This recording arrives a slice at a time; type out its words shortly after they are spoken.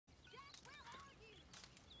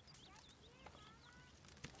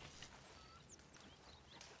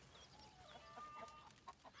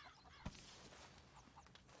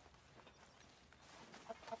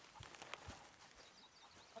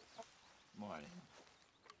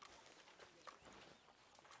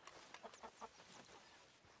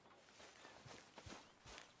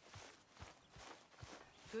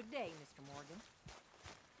Good day, Mr. Morgan.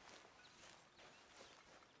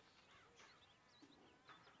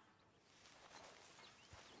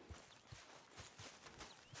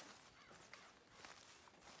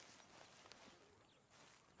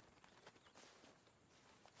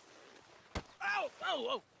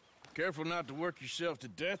 Oh! Careful not to work yourself to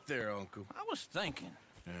death there, Uncle. I was thinking.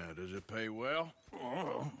 Yeah, does it pay well?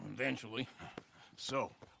 Oh, eventually.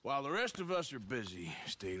 So, while the rest of us are busy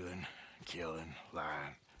stealing, killing,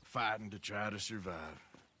 lying, fighting to try to survive,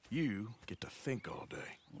 you get to think all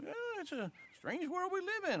day. Well, it's a strange world we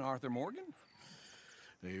live in, Arthur Morgan.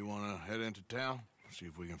 Do you want to head into town? See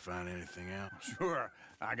if we can find anything out? Sure.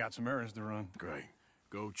 I got some errands to run. Great.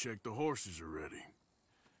 Go check the horses are ready.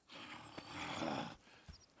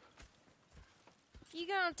 You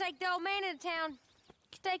gonna take the old man into town?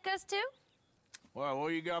 Take us too? Well,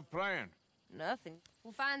 what you got planned? Nothing.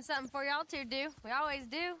 We'll find something for y'all to do. We always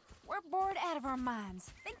do. We're bored out of our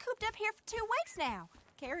minds. Been cooped up here for 2 weeks now.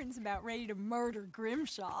 Karen's about ready to murder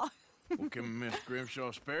Grimshaw. Well, can Miss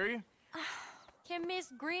Grimshaw spare you? Can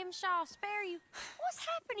Miss Grimshaw spare you? What's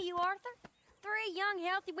happened to you, Arthur? 3 young,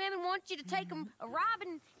 healthy women want you to take them a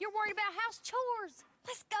robbing. You're worried about house chores.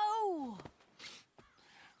 Let's go!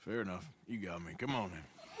 Fair enough. You got me. Come on then.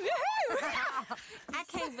 I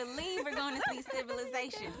can't believe we're going to see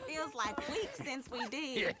civilization. Feels like weeks since we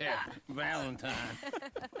did. Yeah, Valentine.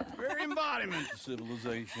 Very embodiment of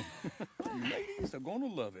civilization. You ladies are gonna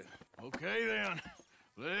love it. Okay then.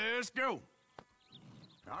 Let's go.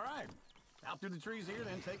 All right. Out through the trees here,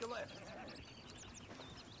 then take a left.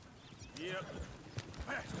 Yep.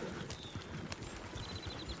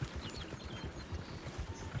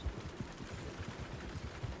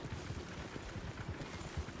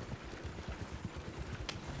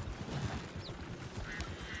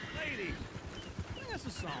 Ladies, sing us a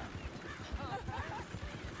song.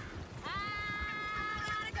 I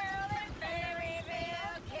got a girl in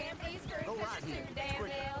Berryville. Can't be screwed Go 'cause right she's here. too damn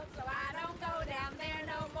Quick. ill. So I don't go down there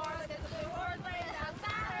no more. There's a blue horse laying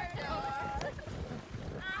outside her door.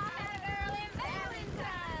 I had a girl in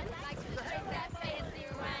Valentine. Likes to drink that fancy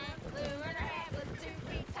wine. Blue in her hat was 2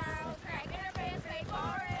 feet tall. Cracking her pants, paid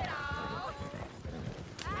for it all.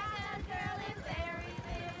 I had a girl in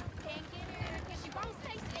Berryville. Can't get her 'cause she won't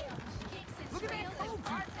stay still. She kicks and Look at that squeals and Folksy.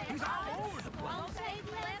 farts and He's all hollers. over the place. Won't take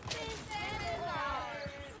less than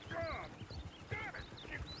 $7. Damn it!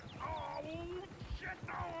 Oh, shit,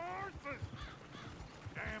 no horses!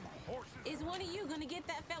 Damn horses! Is one of you going to get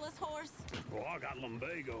that fella's horse? Oh, I got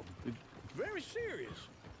lumbago. It's very serious.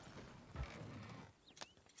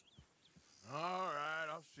 All right,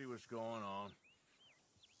 I'll see what's going on.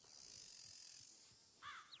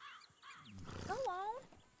 Go on.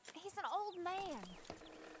 He's an old man.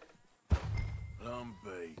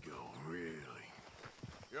 Lumbago, really?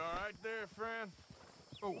 You all right there, friend?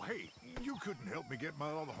 Oh, hey, you couldn't help me get my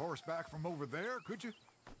other horse back from over there, could you?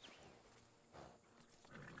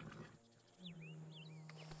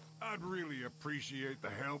 I'd really appreciate the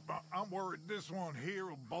help. I'm worried this one here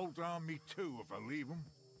will bolt on me too if I leave him.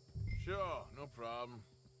 Sure, no problem.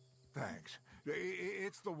 Thanks.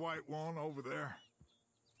 It's the white one over there.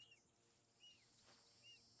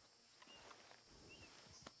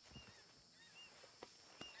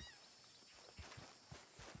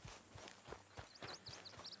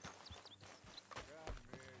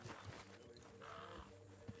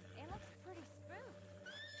 It looks pretty spooky.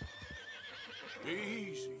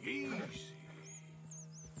 Easy, easy.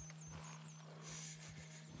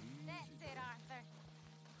 That's it, Arthur.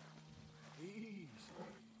 Easy.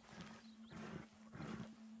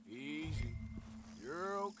 Easy.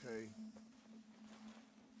 You're okay.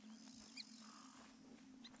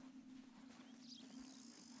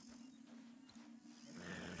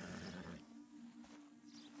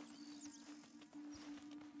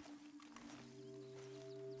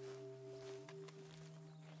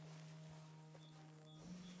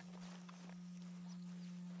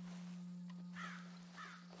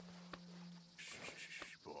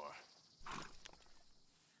 Shh, boy.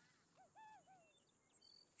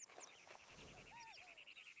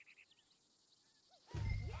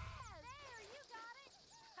 Yeah, there, you got it.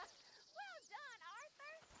 Well done,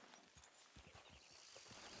 Arthur.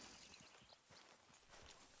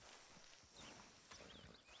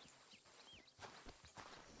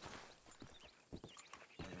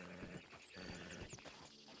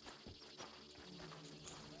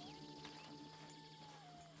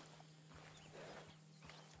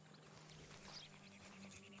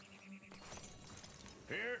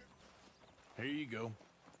 Here you go.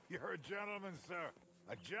 You're a gentleman, sir.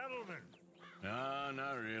 A gentleman. No,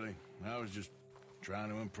 not really. I was just trying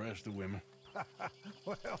to impress the women.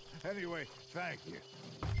 Well, anyway, thank you.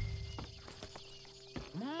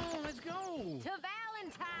 Come on, let's go. To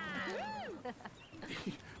Valentine!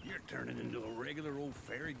 You're turning into a regular old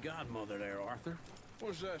fairy godmother there, Arthur.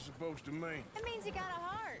 What's that supposed to mean? It means you got a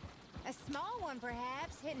heart. A small one,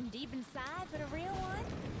 perhaps, hidden deep inside, but a real one.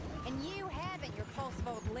 And you haven't, you repulsive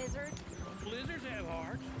old lizard. Blizzards have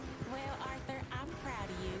hearts. Well, Arthur, I'm proud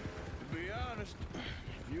of you. To be honest,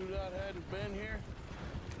 if you lot hadn't been here,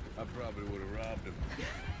 I probably would have robbed him.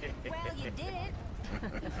 Well, you did it.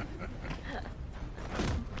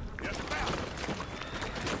 Yes, ma'am.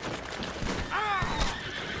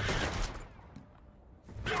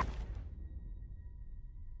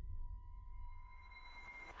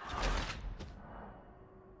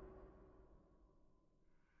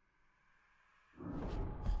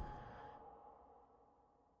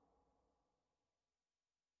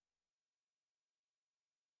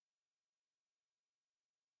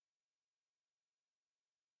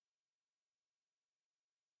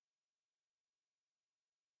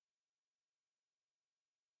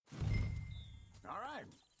 All right.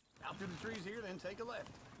 Out through the trees here, then take a left.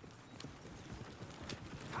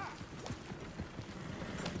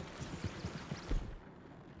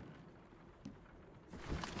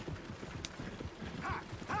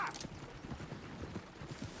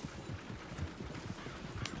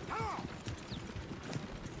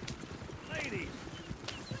 Ladies,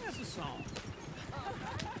 that's a song.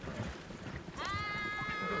 I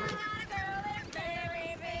got a girl in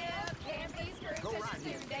Berryville. Can't be screwed 'cause right she's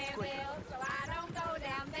here. too damn Quick. ill. So I don't go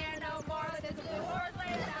down there no more. There's a blue horse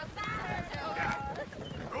laying outside her door.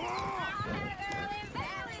 I met a girl in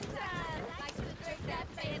Valentine. Likes to drink that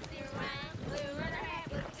fancy wine. Blue in her hat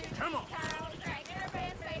with two Come on. towels. Dragging her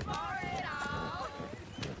pants, paid for it all.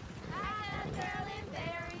 I met a girl in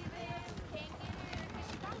Berryville. Can't get her 'cause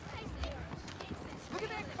she won't stay still. She kicks and Look at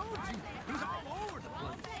that screams. coach. He's all over the place.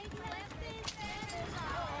 Won't take less than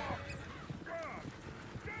 $7. God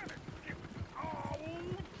damn it! Oh,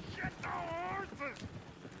 shit, the horses!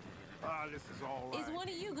 Ah, this is all right. Is one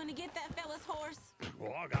of you gonna get that fella's horse?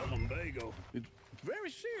 Well, I got lumbago. It's very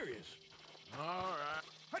serious. All right.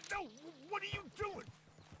 Hey, no, what are you doing?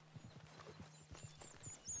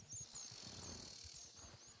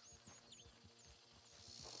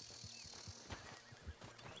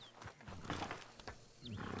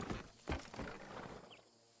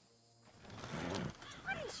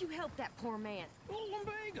 Why didn't you help that poor man? Oh,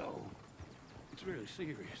 lumbago. It's really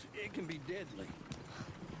serious. It can be deadly.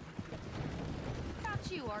 How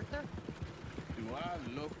about you, Arthur? Do I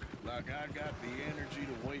look like I got the energy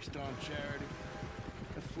to waste on charity?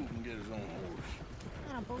 That fool can get his own horse.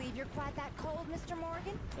 I don't believe you're quite that cold, Mr.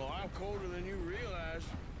 Morgan. Oh, I'm colder than you realize.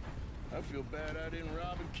 I feel bad I didn't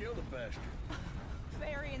rob and kill the bastard.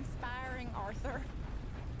 Very inspiring, Arthur.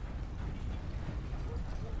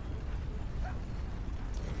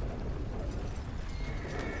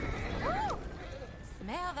 Woo!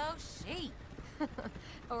 Smell those sheep.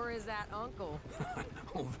 Or is that Uncle?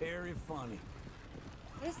 Oh, very funny.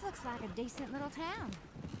 This looks like a decent little town.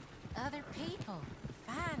 Other people,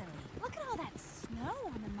 finally. Look at all that snow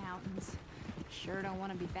on the mountains. Sure don't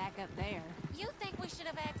want to be back up there. You think we should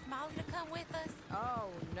have asked Molly to come with us? Oh,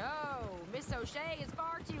 no. Miss O'Shea is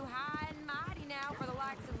far too high and mighty now for the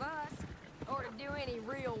likes of us. Or to do any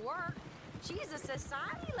real work. She's a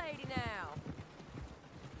society lady now.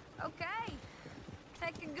 Okay.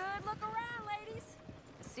 Take a good look around, ladies.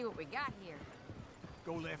 Let's see what we got here.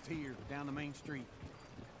 Go left here, down the main street.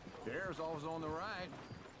 Sheriff's office on the right.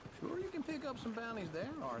 Sure you can pick up some bounties there,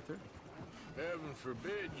 Arthur. Heaven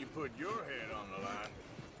forbid you put your head on the line.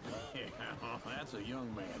 Yeah, that's a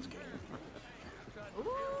young man's game.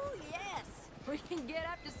 Ooh, yes. We can get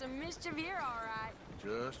up to some mischief here, all right.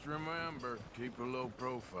 Just remember, keep a low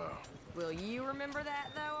profile. Will you remember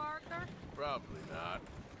that, though, Arthur? Probably not.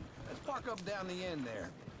 Let's park up down the end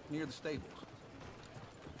there, near the stables.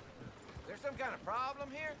 There's some kind of problem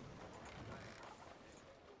here?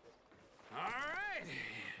 All right.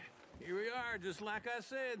 Here we are, just like I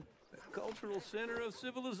said. The cultural center of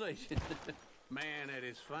civilization. Man at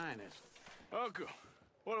his finest. Uncle,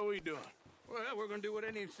 what are we doing? Well, we're gonna do what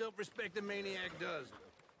any self-respecting maniac does.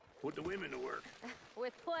 Put the women to work.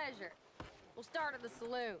 With pleasure. We'll start at the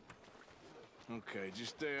saloon. Okay,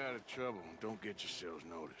 just stay out of trouble and don't get yourselves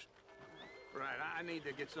noticed. Right, I need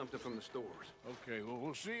to get something from the stores. Okay, well,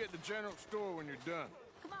 we'll see you at the general store when you're done.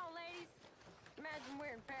 Come on, ladies. Imagine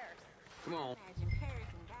we're in Paris. Come on. Imagine Paris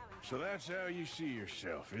and Valentine. So that's how you see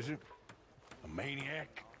yourself, is it? A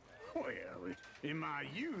maniac? Well, in my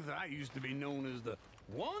youth, I used to be known as the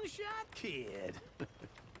one-shot kid.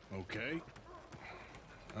 Okay.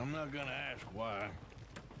 I'm not gonna ask why.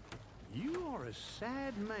 You are a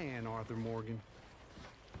sad man, Arthur Morgan.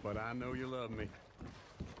 But I know you love me.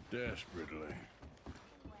 Desperately.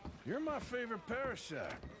 You're my favorite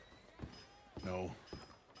parasite. No,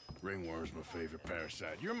 ringworm's my favorite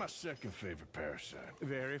parasite. You're my second favorite parasite.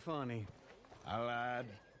 Very funny. I lied.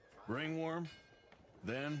 Ringworm,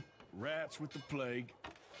 then rats with the plague,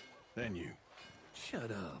 then you.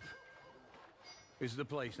 Shut up. This is the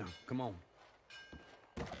place now. Come on.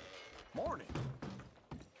 Morning.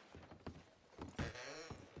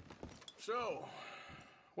 So,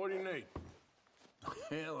 what do you need?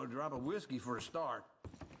 Hell, a drop of whiskey for a start.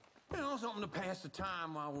 You know, something to pass the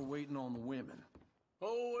time while we're waiting on the women.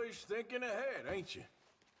 Always thinking ahead, ain't you?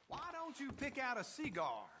 Why don't you pick out a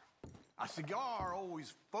cigar? A cigar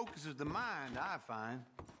always focuses the mind, I find.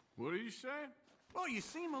 What are you saying? Well, you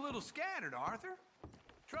seem a little scattered, Arthur.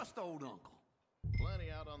 Trust old uncle.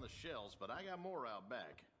 Plenty out on the shelves, but I got more out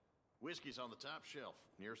back. Whiskey's on the top shelf,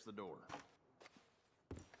 nearest the door.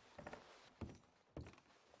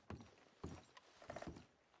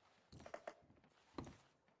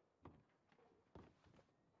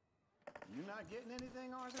 You not getting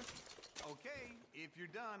anything, Arthur? Okay, if you're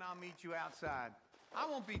done, I'll meet you outside. I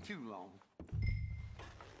won't be too long.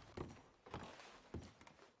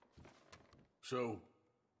 So,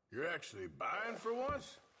 you're actually buying for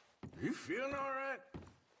once? Are you feeling all right?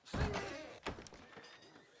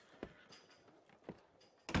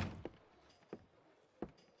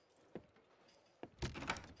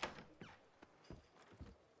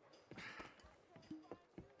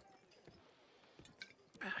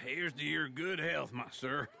 Here's to your good health, my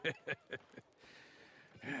sir.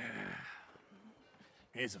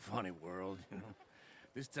 It's a funny world, you know.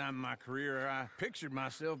 This time in my career, I pictured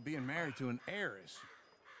myself being married to an heiress.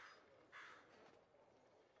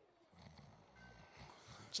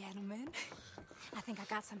 Gentlemen, I think I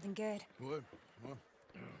got something good. What?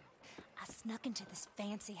 I snuck into this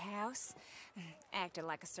fancy house, acted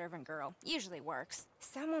like a servant girl. Usually works.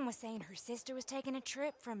 Someone was saying her sister was taking a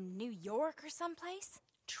trip from New York or someplace.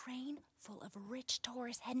 Train full of rich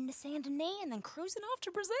tourists heading to Saint Denis and then cruising off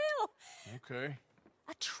to Brazil. Okay.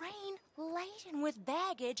 A train laden with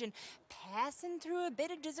baggage and passing through a bit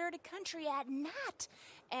of deserted country at night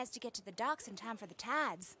as to get to the docks in time for the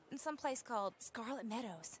tides in some place called Scarlet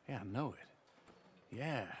Meadows. Yeah, I know it.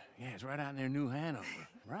 Yeah, it's right out near New Hanover.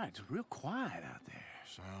 Right, it's real quiet out there.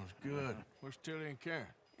 Sounds good. Where's Tilly and Karen?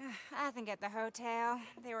 I think at the hotel.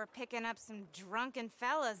 They were picking up some drunken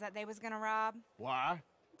fellas that they was gonna rob. Why?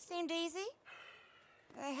 It seemed easy.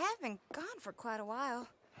 They have been gone for quite a while.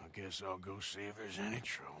 I guess I'll go see if there's any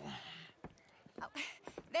trouble. Oh,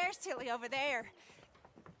 there's Tilly over there.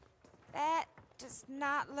 That does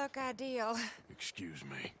not look ideal. Excuse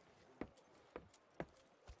me.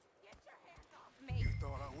 Get your hands off me.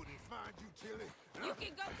 Thought I wouldn't find you, Tilly. You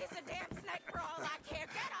can go kiss a damn snake for all I care.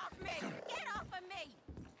 Get off me! Get off of me!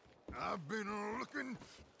 I've been looking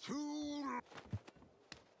too...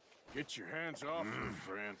 Get your hands off her,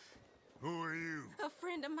 friend. Who are you? A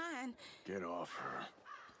friend of mine. Get off her.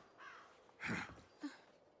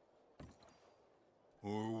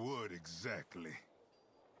 Or what exactly?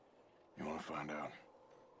 You want to find out?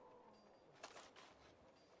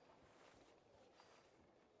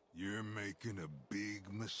 You're making a big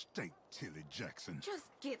mistake, Tilly Jackson. Just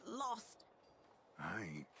get lost. I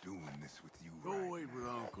ain't doing this with you Go right wait with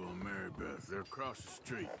Uncle and Mary Beth. They're across the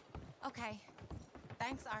street. Okay.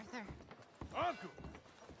 Thanks, Arthur. Uncle!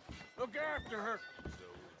 Look after her.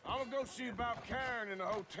 I'm gonna go see about Karen in the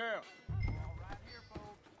hotel.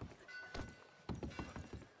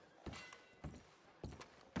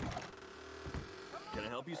 Can I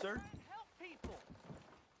help you, sir? Help people.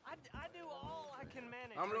 I do all I can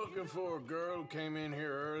manage. I'm looking for a girl who came in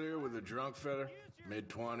here earlier with a drunk fella.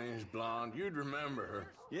 Mid-20s, blonde. You'd remember her.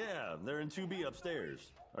 Yeah, they're in 2B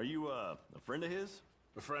upstairs. Are you, a friend of his?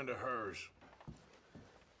 A friend of hers.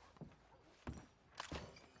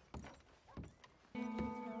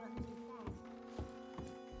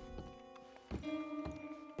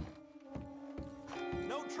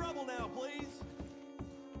 No trouble now, please.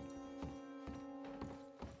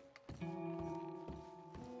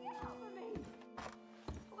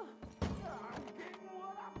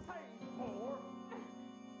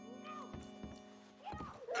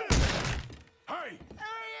 Hey!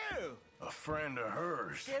 Hey, you! A friend of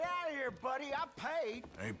hers. Get out of here, buddy. I paid.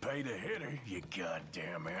 Ain't paid to hit her, you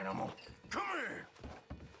goddamn animal. Come here!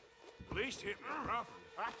 At least hit me properly.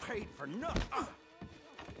 I paid for nothing.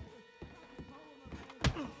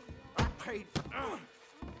 I paid for nothing.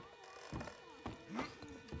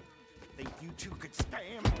 Think you two could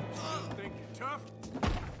stand? Think you're tough?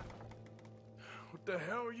 What the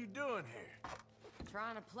hell are you doing here?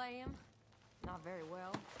 Trying to play him? Not very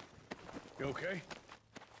well. You okay?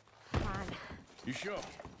 Fine. You sure?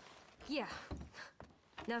 Yeah.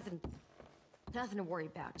 Nothing to worry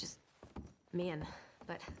about, just men.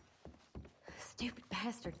 But stupid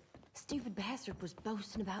bastard was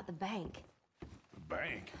boasting about the bank. The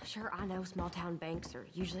bank? Sure, I know small-town banks are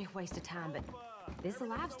usually a waste of time, but this is a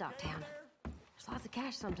livestock town. There's lots of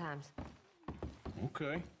cash sometimes.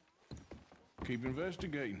 Okay. Keep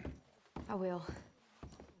investigating. I will.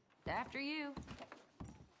 After you.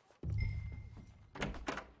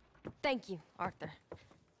 Thank you, Arthur.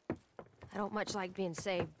 I don't much like being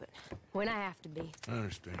saved, but when I have to be. I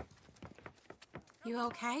understand. You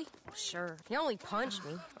okay? Sure. He only punched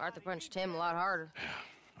me. Arthur punched him a lot harder.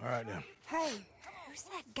 All right, then. Hey, who's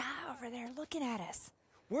that guy over there looking at us?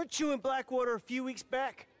 Weren't you in Blackwater a few weeks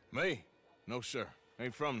back? Me? No, sir.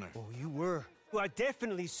 Ain't from there. Oh, you were. Well, I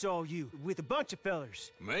definitely saw you with a bunch of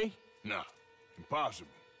fellers. Me? No. Impossible.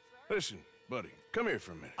 Listen, buddy, come here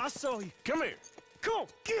for a minute. I saw you. Come here. Come on,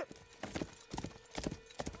 get!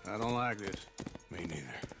 I don't like this. Me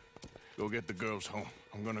neither. Go get the girls home.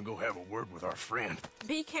 I'm gonna go have a word with our friend.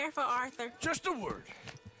 Be careful, Arthur. Just a word.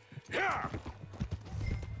 Yeah!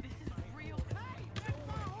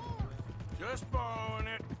 Just borrowing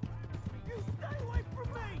it. You stay away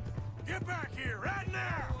from me! Get back here right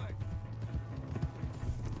now!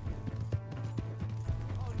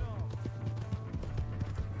 Oh, no.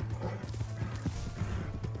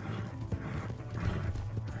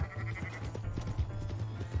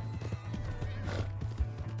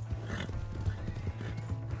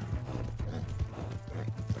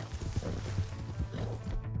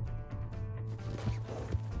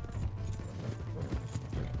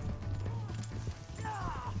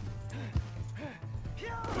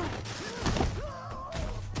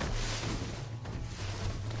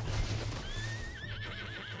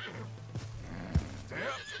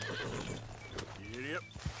 Idiot.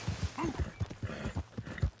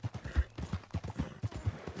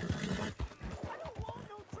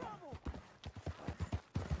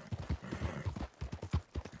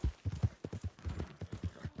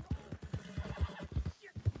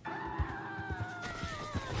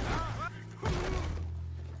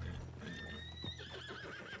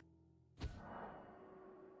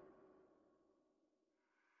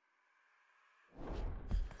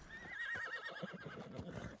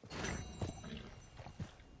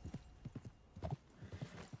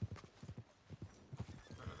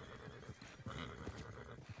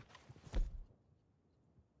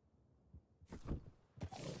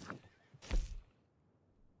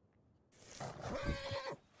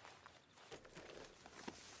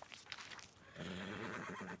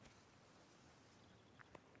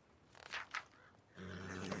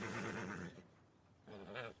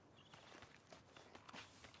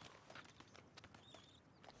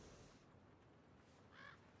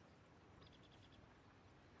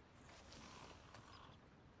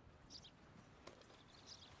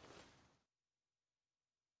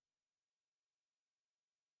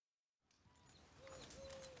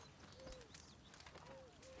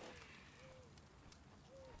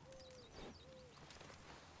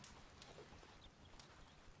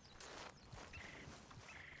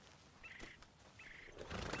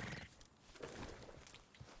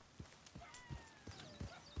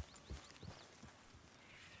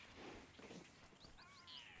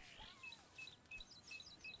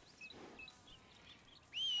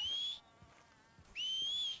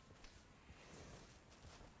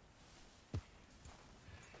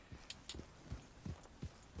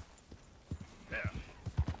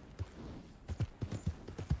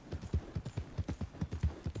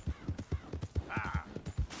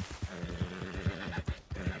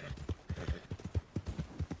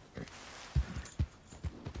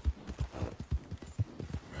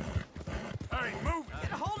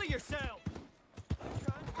 Get a hold of yourself!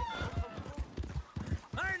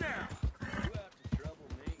 Hey now! You have to trouble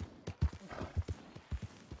me.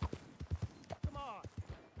 Come on.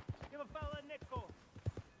 Give a fella a nickel.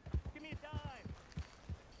 Give me a dime.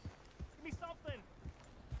 Give me something.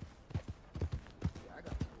 Yeah, I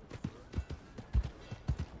got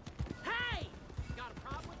Hey! Got a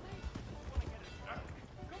problem with me? Want to get it stuck?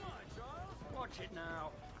 Come on, Charles. Watch it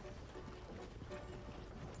now.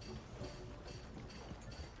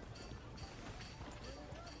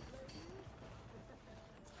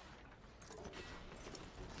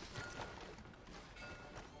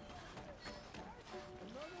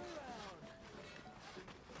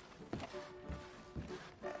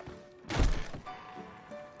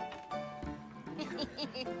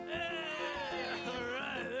 All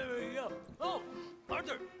right, there we go. Oh,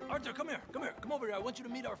 Arthur, come here. Come over here. I want you to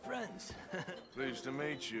meet our friends. Pleased to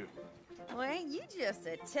meet you. Well, ain't you just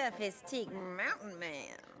a tough, hysteric mountain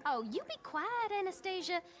man? Oh, you be quiet,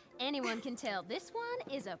 Anastasia. Anyone can tell this one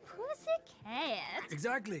is a pussy cat.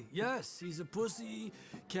 Exactly. Yes, he's a pussy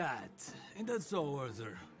cat. Ain't that so,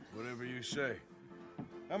 Arthur? Whatever you say.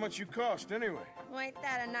 How much you cost, anyway? Well, ain't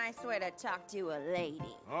that a nice way to talk to a lady?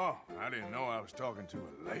 Oh, I didn't know I was talking to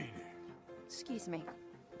a lady. Excuse me.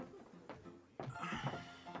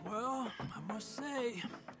 Well, I must say,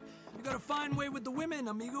 you got a fine way with the women,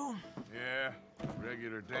 amigo. Yeah,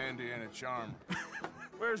 regular dandy and a charmer.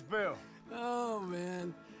 Where's Bill? Oh,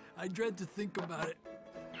 man. I dread to think about it.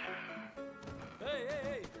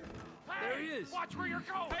 Hey! There he is. Watch where you're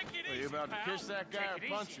going. Take it Are you about to kiss that guy or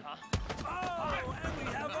punch him? Oh, and we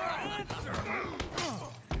have our answer.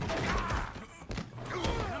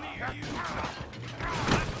 Come here, you.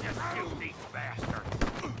 Let's just shoot these bastards.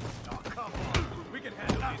 Oh, come on. We can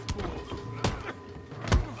handle these fools.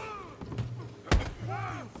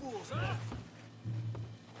 You fools, huh?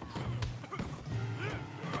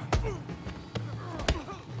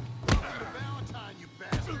 Valentine, you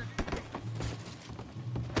bastard!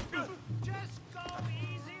 Just go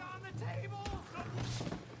easy on the table.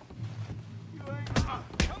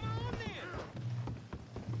 Come on then.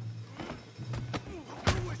 I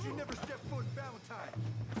wish you never stepped foot in Valentine.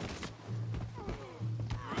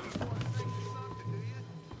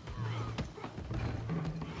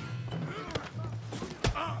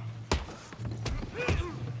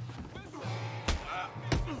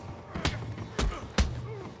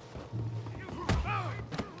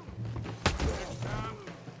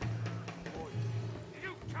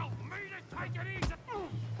 You tell me to take it easy.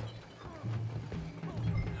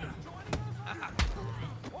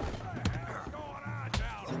 What the hell's going on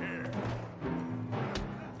down here?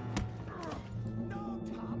 No,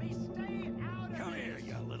 Tommy, stay out of Come this. here,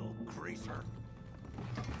 you little greaser.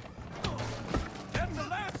 That's the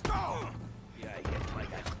last go. Yeah, I hit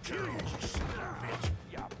like a curious, you son of a bitch.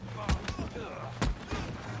 You bum.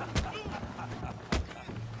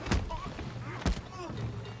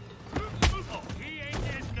 Oh, he ain't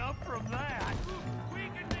getting up from that. We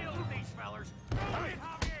can deal with these fellers. Hey,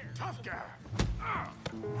 Javier. Tough guy.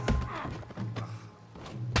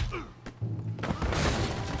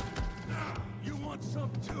 You want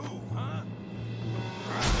some too, huh?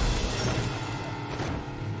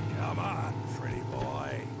 Come on, pretty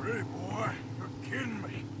boy. Pretty boy? You're kidding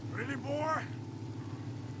me. Pretty boy?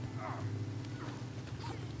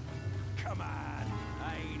 Come on.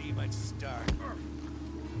 I ain't even started.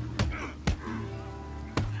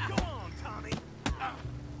 Go on, Tommy.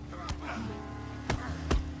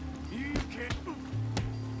 You can't...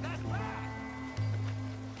 That's bad.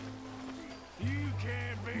 You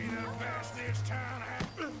can't be the best this town has...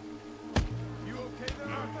 You okay there,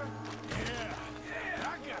 Arthur? Yeah. I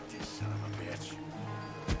got this son of a bitch.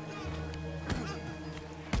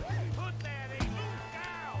 Put that in.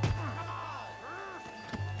 Down. Come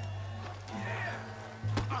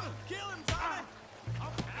on. Kill him, Tommy.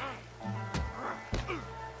 Okay.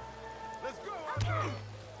 Let's go, Arthur!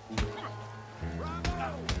 Bravo!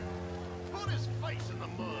 Put his face in the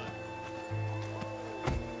mud!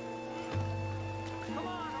 Come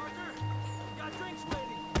on, Arthur. We got drinks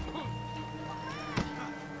ready.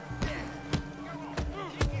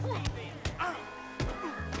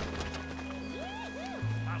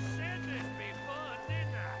 I said this be fun,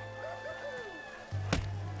 didn't I?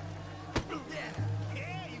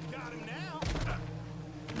 Yeah, you got him now.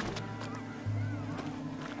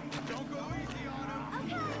 Don't go easy on him.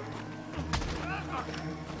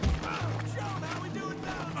 Show him how we do it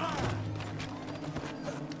Valentine.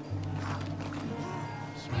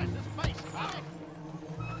 Smash his face, Tommy!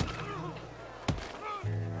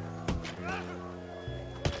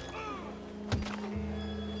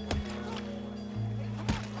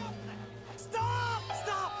 Stop!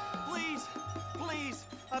 Stop! Please! Please!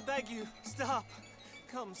 I beg you, stop.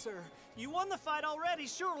 Come, sir. You won the fight already.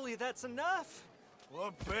 Surely that's enough.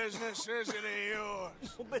 What business is it of yours?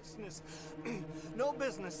 No business. No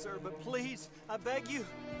business, sir, but please, I beg you.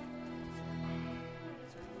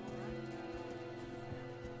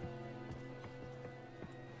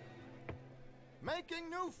 Making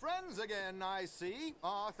new friends again, I see,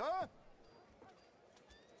 Arthur.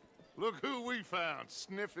 Look who we found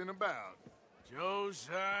sniffing about.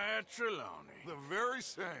 Josiah Trelawney. The very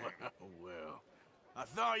same. Well, I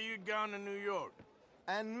thought you'd gone to New York.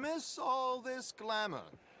 And miss all this glamour.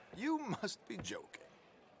 You must be joking.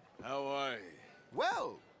 How are you?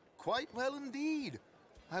 Well, quite well indeed.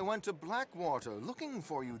 I went to Blackwater looking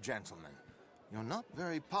for you gentlemen. You're not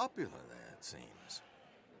very popular there, it seems.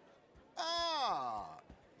 Ah,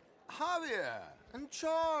 Javier and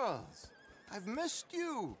Charles. I've missed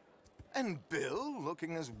you. And Bill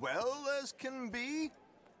looking as well as can be.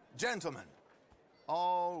 Gentlemen,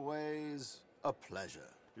 always a pleasure.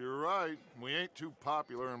 You're right. We ain't too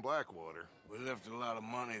popular in Blackwater. We left a lot of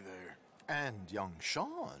money there. And young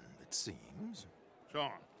Sean, it seems.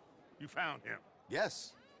 Sean, you found him.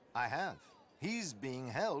 Yes, I have. He's being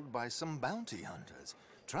held by some bounty hunters,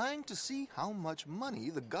 trying to see how much money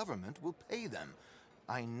the government will pay them.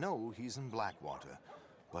 I know he's in Blackwater,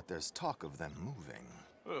 but there's talk of them moving.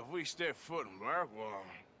 Well, if we step foot in Blackwater...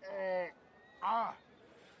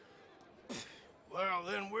 Well,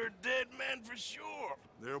 then we're dead men for sure.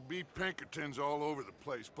 There'll be Pinkertons all over the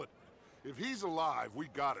place, but if he's alive, we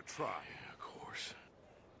gotta try. Yeah, of course.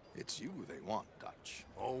 It's you they want, Dutch.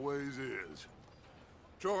 Always is.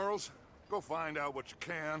 Charles, go find out what you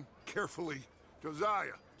can, carefully.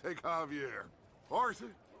 Josiah, take Javier.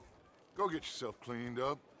 Arthur, go get yourself cleaned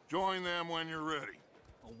up. Join them when you're ready.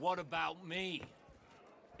 Well, what about me?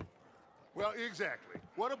 Well, exactly.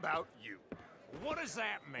 What about you? What does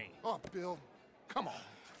that mean? Oh, Bill, come on.